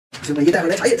这么一带回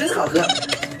来茶叶真好喝。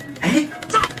哎，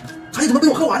茶叶怎么被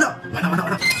我喝完了？完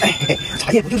了！哎，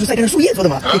茶叶不就是晒干的树叶做的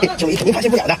吗？这位肯定发现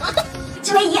不了的。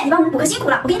这位姨，你帮我们补客辛苦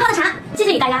了，我给你泡的茶。谢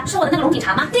谢你大丫，是我的那个龙井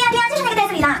茶吗？对呀，就是那个袋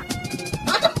子里的。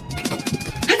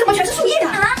还怎么全是树叶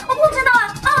啊？我不知道啊。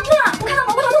哦，对了，我看到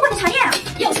蘑菇头做过的茶叶。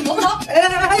又是蘑菇头？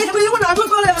哎，什么我哪做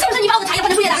错了呀？是不是你把我的茶叶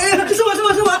换成树叶的？是我。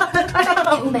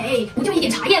秋梅，不就一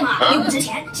点茶叶嘛，又不值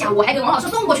钱。下午我还给王老师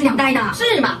送过去2袋呢。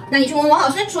是吗？那你去问问王老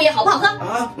师，树叶好不好喝？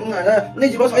啊，奶奶，那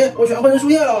几包茶叶我全换成树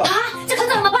叶了。啊，这可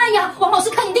怎么办呀？王老师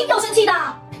肯定要生气的。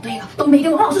对了，冬梅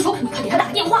跟王老师说，你快给他打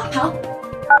个电话。好。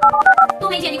冬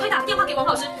梅姐，你快打个电话给王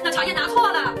老师，那茶叶拿错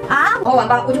了。啊，好晚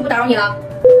吧，我就不打扰你了。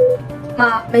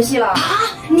妈，没戏了。啊，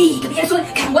你个鳖孙，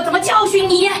看我怎么教训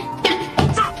你！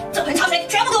这盆茶水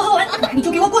全部给我喝完，你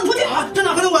就给我滚出去！啊，这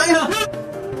哪喝得完呀？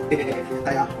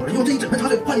大丫，我能用这一整盆茶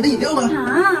水换你的饮料吗？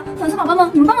啊，粉丝宝宝们，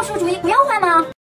你们帮我出主意，不要换吗？